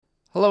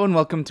Hello and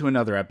welcome to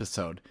another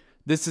episode.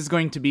 This is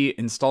going to be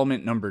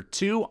installment number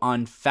 2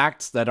 on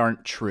facts that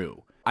aren't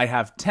true. I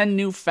have 10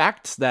 new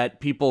facts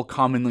that people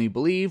commonly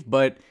believe,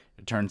 but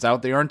it turns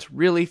out they aren't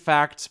really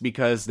facts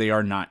because they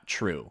are not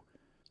true.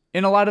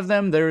 In a lot of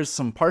them, there is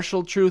some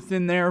partial truth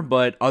in there,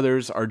 but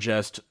others are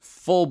just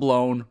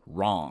full-blown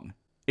wrong.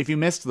 If you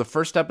missed the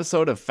first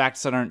episode of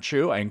Facts That Aren't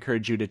True, I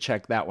encourage you to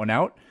check that one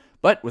out.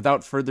 But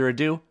without further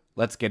ado,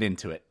 let's get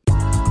into it.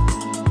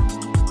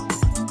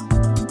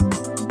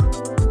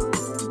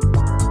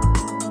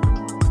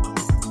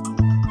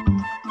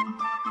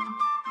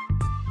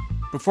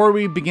 Before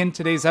we begin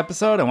today's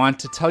episode, I want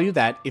to tell you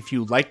that if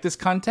you like this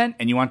content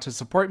and you want to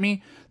support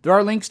me, there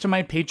are links to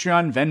my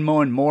Patreon,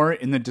 Venmo, and more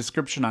in the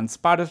description on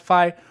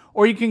Spotify,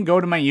 or you can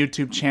go to my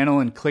YouTube channel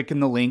and click in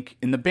the link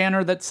in the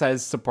banner that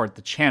says support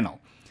the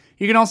channel.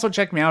 You can also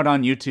check me out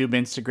on YouTube,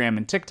 Instagram,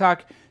 and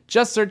TikTok.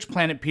 Just search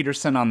Planet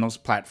Peterson on those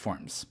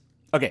platforms.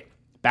 Okay,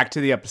 back to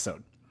the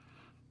episode.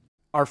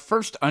 Our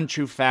first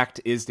untrue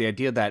fact is the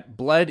idea that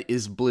blood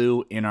is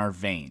blue in our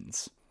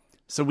veins.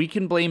 So we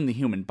can blame the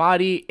human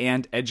body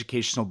and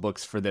educational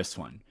books for this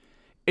one.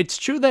 It's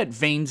true that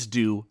veins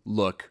do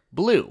look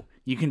blue.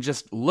 You can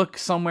just look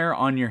somewhere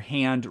on your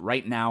hand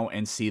right now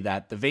and see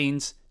that the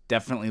veins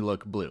definitely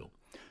look blue.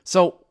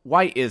 So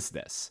why is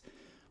this?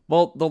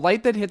 Well, the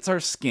light that hits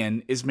our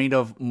skin is made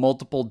of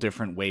multiple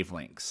different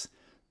wavelengths.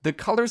 The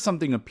color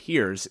something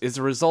appears is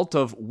a result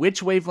of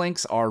which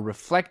wavelengths are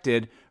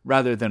reflected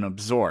rather than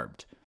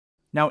absorbed.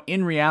 Now,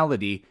 in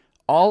reality,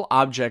 all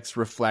objects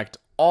reflect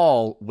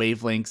all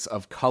wavelengths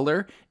of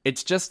color.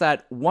 It's just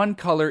that one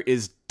color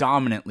is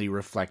dominantly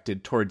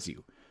reflected towards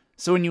you.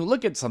 So when you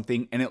look at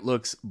something and it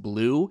looks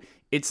blue,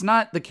 it's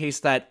not the case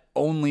that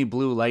only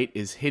blue light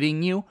is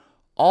hitting you.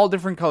 All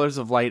different colors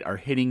of light are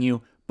hitting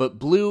you, but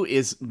blue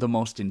is the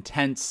most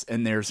intense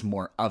and there's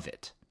more of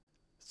it.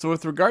 So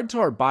with regard to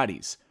our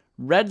bodies,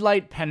 red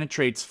light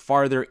penetrates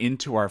farther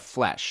into our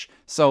flesh,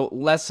 so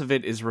less of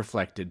it is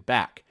reflected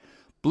back.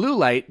 Blue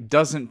light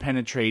doesn't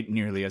penetrate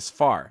nearly as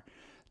far.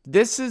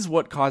 This is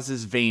what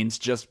causes veins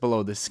just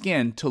below the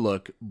skin to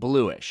look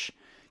bluish.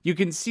 You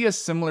can see a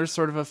similar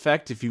sort of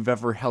effect if you've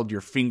ever held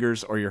your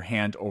fingers or your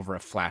hand over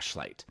a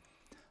flashlight.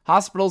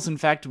 Hospitals, in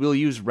fact, will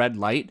use red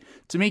light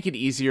to make it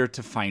easier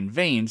to find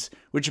veins,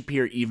 which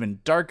appear even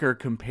darker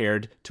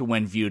compared to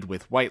when viewed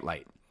with white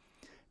light.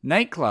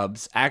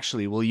 Nightclubs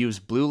actually will use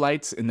blue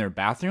lights in their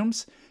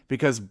bathrooms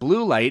because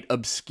blue light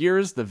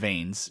obscures the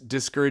veins,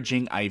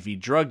 discouraging IV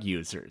drug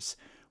users.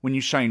 When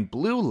you shine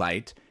blue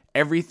light,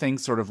 everything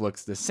sort of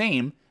looks the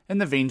same, and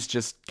the veins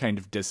just kind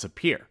of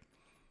disappear.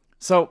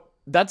 So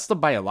that's the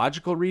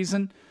biological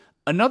reason.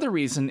 Another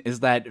reason is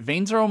that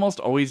veins are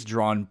almost always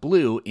drawn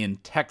blue in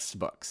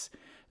textbooks.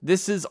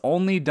 This is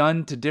only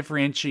done to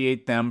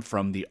differentiate them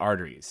from the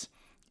arteries.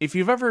 If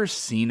you've ever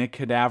seen a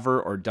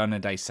cadaver or done a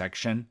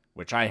dissection,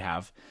 which I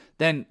have,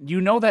 then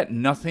you know that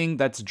nothing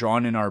that's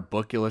drawn in our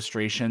book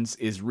illustrations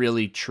is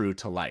really true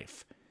to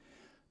life.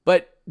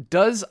 But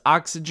does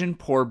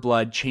oxygen-poor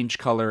blood change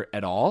color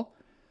at all?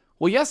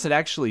 Well, yes, it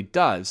actually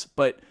does,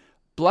 but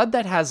blood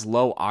that has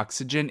low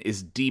oxygen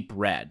is deep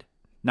red,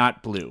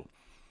 not blue.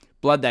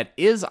 Blood that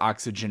is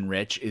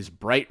oxygen-rich is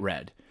bright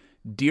red.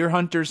 Deer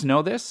hunters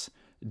know this.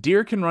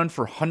 Deer can run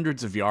for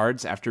hundreds of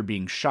yards after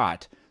being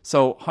shot,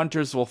 so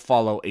hunters will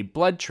follow a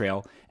blood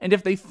trail, and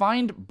if they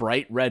find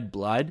bright red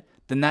blood,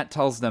 then that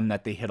tells them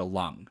that they hit a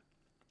lung.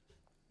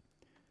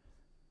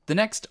 The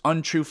next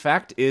untrue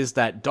fact is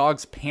that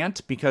dogs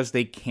pant because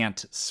they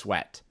can't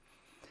sweat.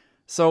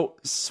 So,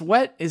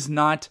 sweat is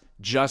not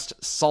just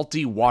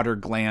salty water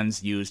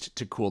glands used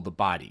to cool the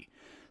body.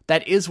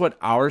 That is what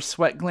our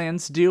sweat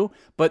glands do,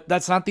 but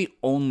that's not the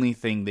only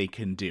thing they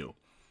can do.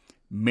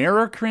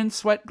 Merocrine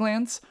sweat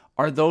glands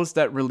are those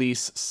that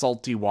release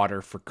salty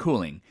water for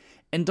cooling,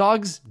 and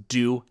dogs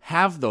do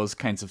have those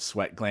kinds of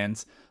sweat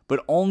glands,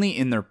 but only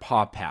in their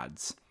paw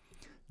pads.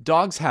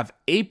 Dogs have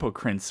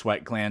apocrine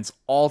sweat glands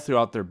all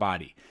throughout their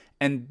body,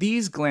 and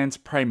these glands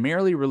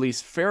primarily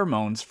release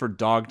pheromones for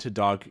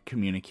dog-to-dog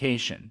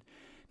communication.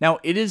 Now,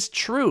 it is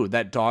true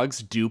that dogs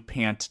do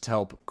pant to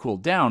help cool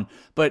down,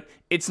 but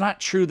it's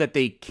not true that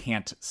they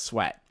can't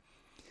sweat.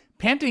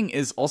 Panting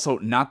is also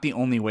not the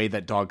only way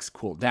that dogs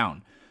cool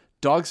down.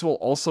 Dogs will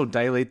also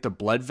dilate the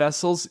blood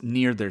vessels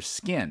near their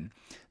skin.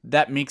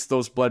 That makes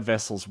those blood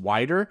vessels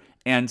wider,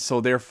 and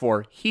so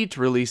therefore heat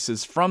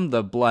releases from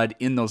the blood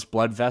in those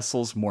blood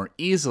vessels more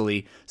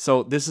easily,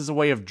 so this is a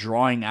way of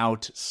drawing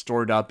out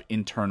stored up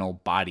internal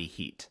body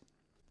heat.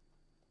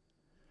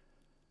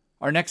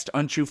 Our next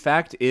untrue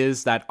fact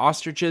is that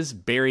ostriches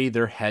bury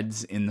their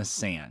heads in the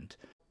sand.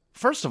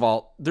 First of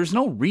all, there's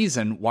no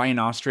reason why an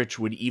ostrich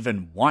would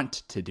even want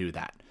to do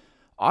that.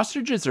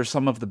 Ostriches are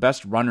some of the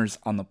best runners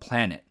on the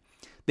planet.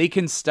 They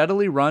can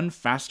steadily run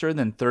faster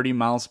than 30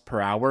 miles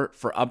per hour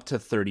for up to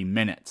 30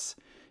 minutes.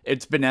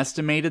 It's been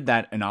estimated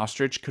that an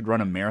ostrich could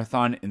run a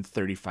marathon in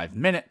 35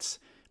 minutes.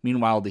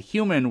 Meanwhile, the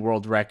human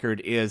world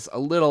record is a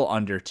little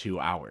under 2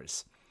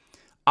 hours.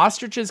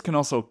 Ostriches can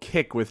also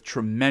kick with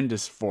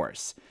tremendous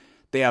force.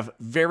 They have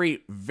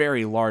very,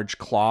 very large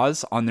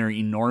claws on their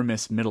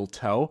enormous middle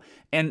toe,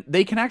 and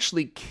they can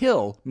actually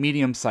kill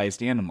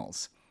medium-sized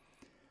animals.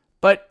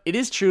 But it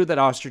is true that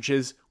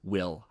ostriches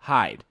will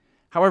hide.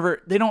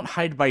 However, they don't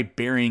hide by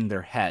burying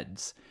their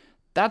heads.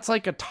 That's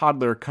like a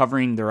toddler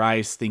covering their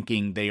eyes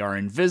thinking they are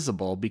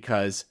invisible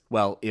because,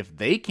 well, if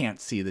they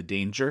can't see the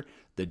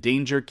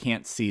danger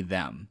can't see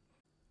them.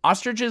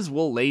 Ostriches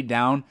will lay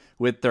down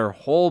with their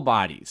whole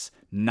bodies,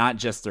 not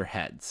just their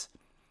heads.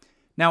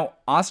 Now,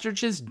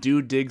 ostriches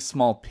do dig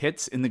small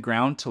pits in the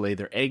ground to lay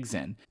their eggs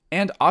in,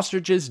 and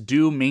ostriches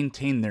do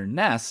maintain their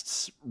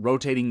nests,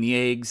 rotating the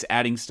eggs,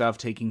 adding stuff,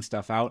 taking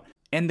stuff out,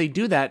 and they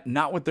do that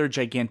not with their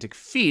gigantic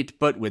feet,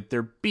 but with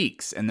their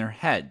beaks and their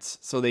heads,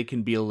 so they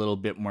can be a little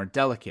bit more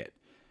delicate.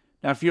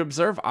 Now, if you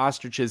observe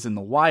ostriches in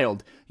the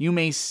wild, you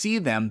may see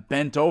them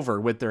bent over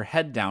with their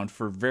head down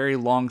for very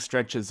long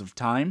stretches of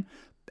time,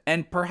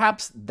 and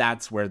perhaps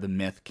that's where the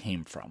myth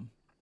came from.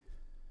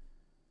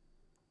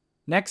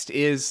 Next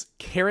is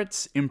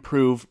carrots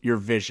improve your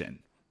vision.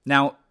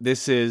 Now,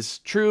 this is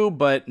true,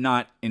 but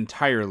not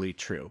entirely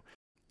true.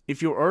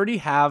 If you already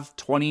have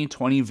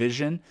 20/20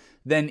 vision,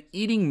 then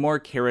eating more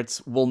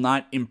carrots will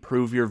not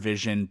improve your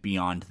vision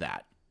beyond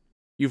that.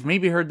 You've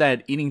maybe heard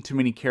that eating too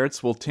many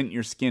carrots will tint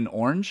your skin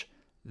orange.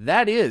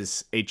 That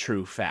is a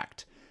true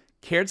fact.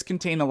 Carrots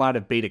contain a lot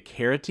of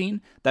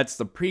beta-carotene, that's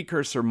the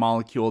precursor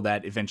molecule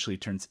that eventually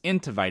turns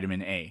into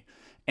vitamin A.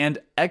 And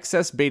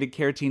excess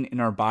beta-carotene in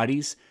our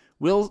bodies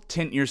will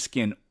tint your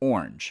skin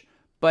orange,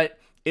 but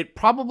it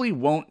probably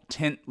won't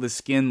tint the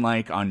skin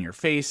like on your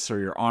face or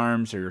your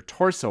arms or your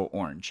torso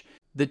orange.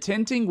 The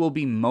tinting will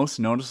be most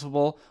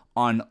noticeable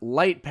on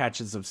light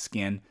patches of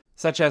skin,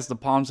 such as the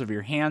palms of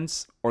your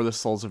hands or the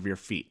soles of your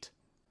feet.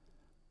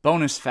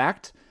 Bonus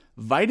fact,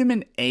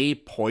 vitamin A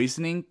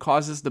poisoning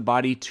causes the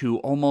body to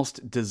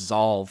almost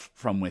dissolve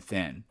from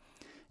within.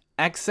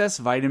 Excess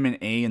vitamin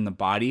A in the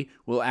body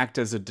will act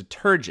as a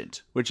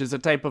detergent, which is a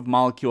type of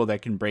molecule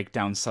that can break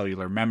down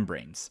cellular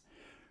membranes.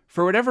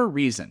 For whatever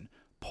reason,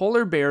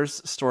 polar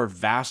bears store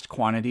vast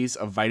quantities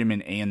of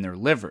vitamin A in their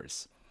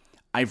livers.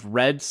 I've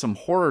read some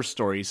horror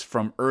stories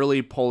from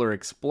early polar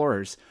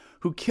explorers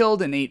who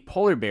killed and ate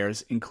polar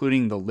bears,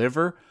 including the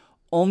liver,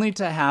 only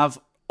to have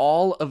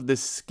all of the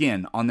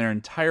skin on their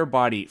entire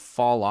body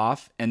fall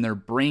off and their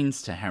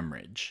brains to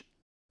hemorrhage.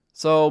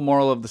 So,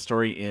 moral of the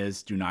story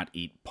is do not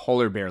eat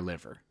polar bear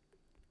liver.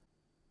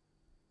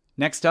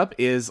 Next up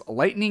is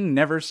lightning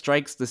never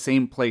strikes the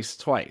same place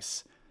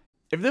twice.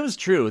 If that was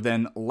true,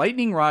 then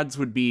lightning rods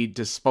would be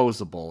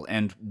disposable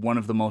and one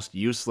of the most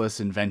useless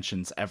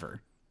inventions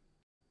ever.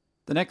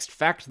 The next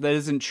fact that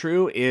isn't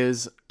true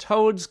is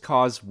toads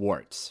cause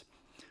warts.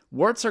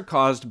 Warts are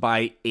caused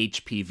by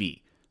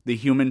HPV, the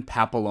human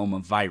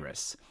papilloma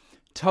virus.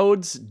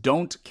 Toads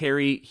don't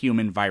carry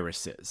human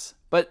viruses,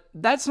 but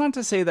that's not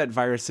to say that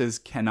viruses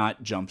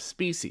cannot jump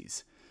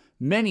species.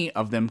 Many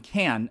of them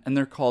can, and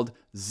they're called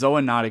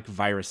zoonotic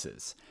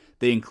viruses.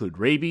 They include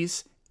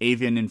rabies,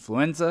 avian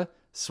influenza,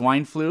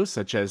 swine flu,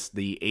 such as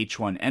the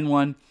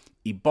H1N1,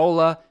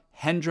 Ebola,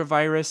 Hendra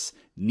virus,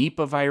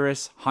 Nipah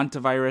virus,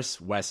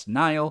 hantavirus, West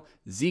Nile,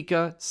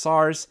 Zika,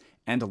 SARS,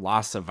 and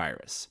Lassa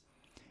virus.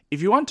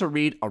 If you want to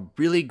read a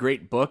really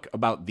great book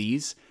about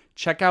these,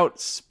 check out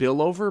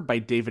Spillover by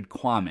David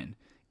Quammen.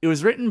 It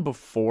was written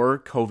before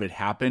COVID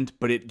happened,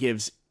 but it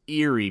gives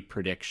eerie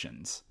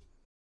predictions.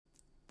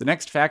 The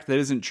next fact that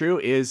isn't true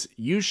is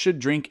you should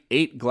drink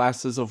 8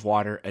 glasses of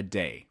water a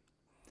day.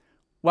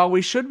 While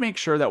we should make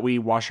sure that we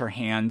wash our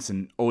hands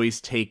and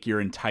always take your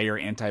entire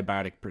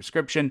antibiotic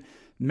prescription,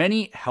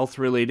 many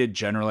health-related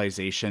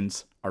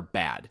generalizations are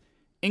bad,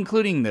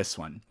 including this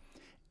one.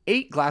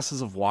 8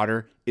 glasses of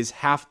water is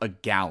half a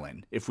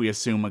gallon if we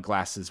assume a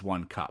glass is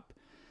 1 cup.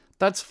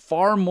 That's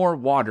far more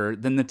water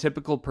than the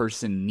typical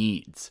person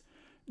needs.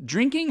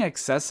 Drinking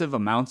excessive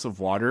amounts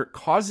of water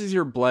causes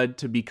your blood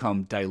to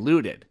become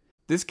diluted.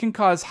 This can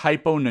cause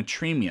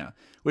hyponatremia,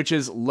 which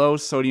is low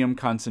sodium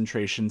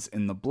concentrations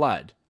in the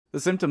blood. The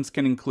symptoms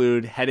can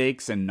include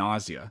headaches and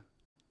nausea.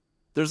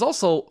 There's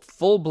also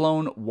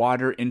full-blown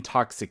water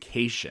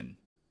intoxication.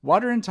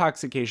 Water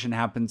intoxication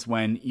happens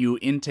when you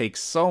intake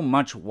so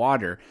much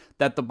water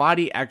that the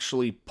body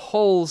actually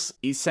pulls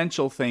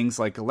essential things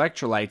like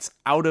electrolytes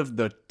out of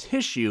the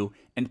tissue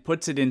and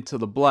puts it into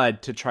the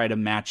blood to try to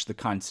match the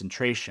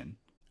concentration.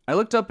 I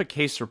looked up a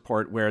case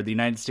report where the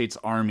United States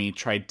Army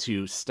tried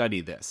to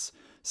study this.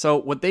 So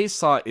what they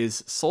saw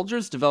is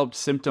soldiers developed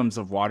symptoms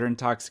of water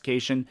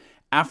intoxication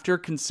after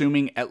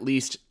consuming at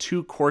least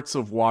 2 quarts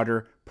of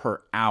water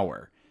per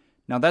hour.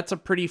 Now that's a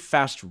pretty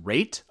fast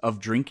rate of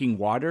drinking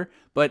water,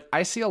 but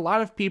I see a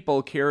lot of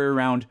people carry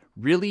around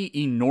really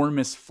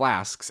enormous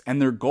flasks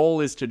and their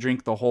goal is to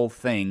drink the whole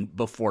thing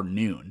before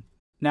noon.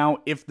 Now,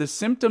 if the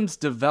symptoms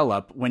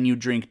develop when you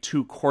drink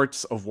 2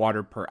 quarts of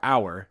water per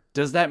hour,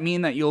 does that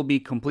mean that you'll be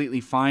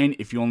completely fine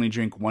if you only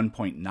drink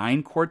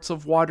 1.9 quarts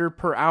of water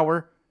per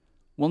hour?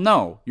 Well,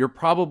 no, you're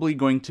probably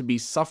going to be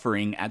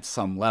suffering at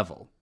some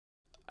level.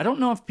 I don't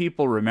know if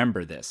people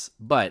remember this,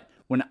 but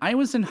when I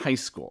was in high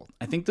school,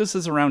 I think this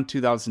is around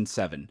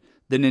 2007,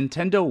 the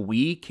Nintendo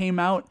Wii came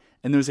out,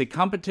 and there was a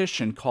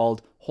competition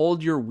called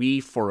Hold Your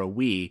Wii for a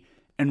Wii,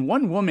 and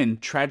one woman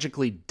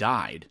tragically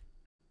died.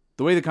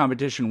 The way the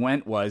competition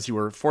went was you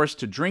were forced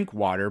to drink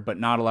water but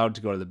not allowed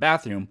to go to the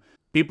bathroom.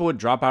 People would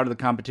drop out of the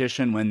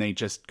competition when they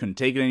just couldn't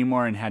take it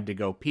anymore and had to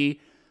go pee.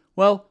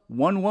 Well,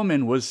 one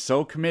woman was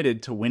so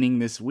committed to winning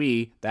this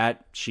Wii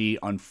that she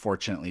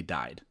unfortunately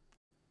died.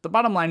 The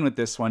bottom line with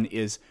this one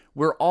is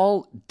we're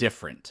all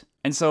different.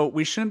 And so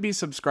we shouldn't be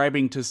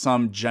subscribing to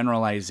some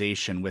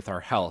generalization with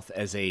our health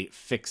as a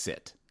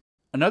fix-it.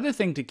 Another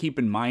thing to keep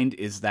in mind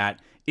is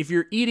that if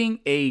you're eating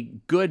a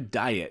good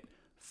diet,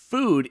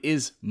 food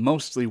is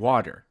mostly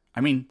water. I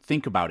mean,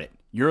 think about it.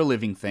 You're a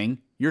living thing.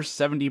 You're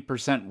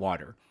 70%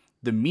 water.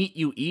 The meat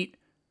you eat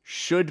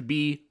should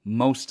be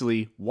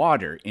mostly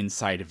water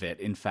inside of it,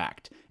 in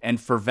fact.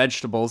 And for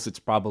vegetables, it's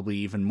probably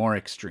even more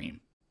extreme.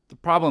 The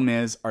problem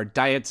is our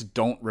diets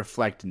don't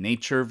reflect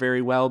nature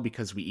very well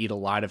because we eat a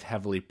lot of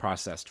heavily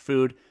processed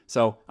food.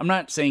 So I'm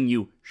not saying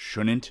you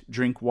shouldn't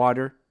drink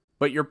water,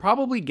 but you're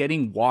probably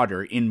getting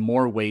water in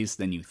more ways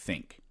than you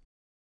think.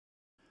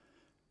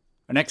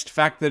 A next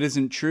fact that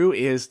isn't true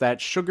is that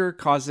sugar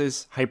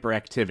causes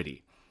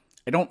hyperactivity.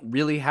 I don't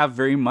really have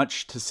very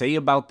much to say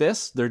about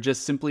this. There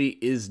just simply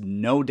is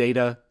no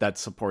data that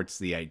supports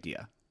the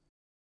idea.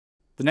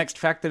 The next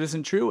fact that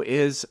isn't true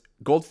is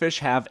goldfish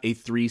have a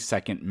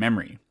 3-second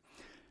memory.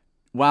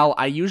 While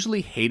I usually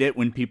hate it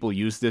when people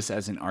use this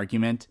as an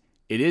argument,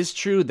 it is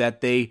true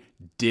that they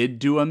did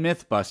do a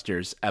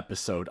Mythbusters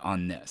episode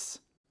on this.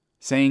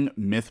 Saying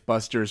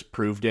Mythbusters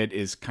proved it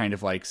is kind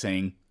of like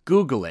saying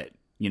Google it.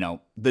 You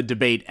know, the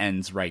debate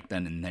ends right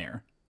then and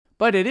there.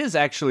 But it is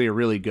actually a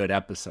really good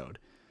episode.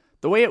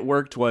 The way it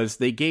worked was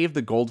they gave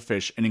the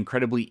goldfish an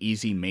incredibly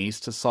easy maze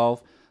to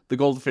solve. The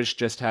goldfish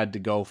just had to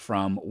go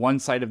from one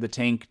side of the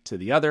tank to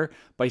the other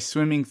by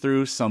swimming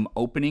through some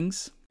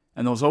openings.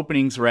 And those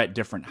openings were at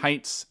different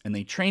heights, and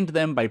they trained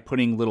them by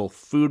putting little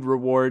food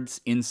rewards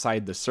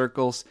inside the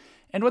circles.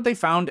 And what they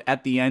found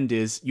at the end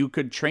is you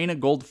could train a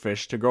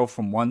goldfish to go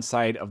from one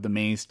side of the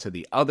maze to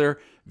the other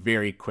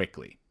very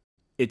quickly.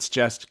 It's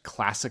just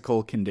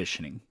classical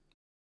conditioning.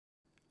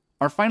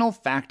 Our final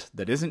fact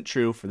that isn't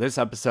true for this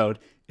episode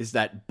is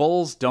that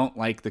bulls don't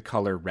like the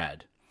color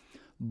red.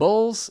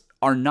 Bulls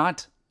are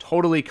not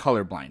totally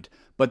colorblind,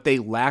 but they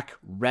lack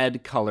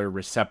red color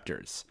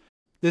receptors.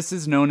 This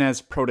is known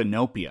as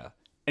protanopia.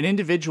 An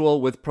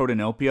individual with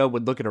protanopia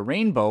would look at a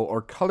rainbow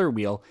or color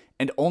wheel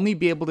and only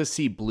be able to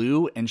see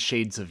blue and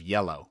shades of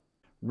yellow.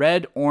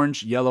 Red,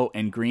 orange, yellow,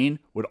 and green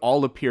would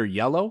all appear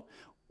yellow,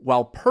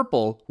 while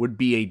purple would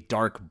be a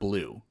dark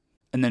blue.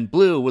 And then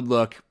blue would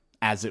look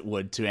as it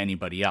would to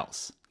anybody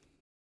else.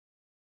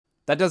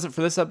 That does it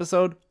for this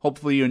episode.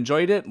 Hopefully you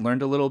enjoyed it,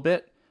 learned a little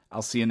bit.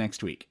 I'll see you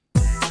next week.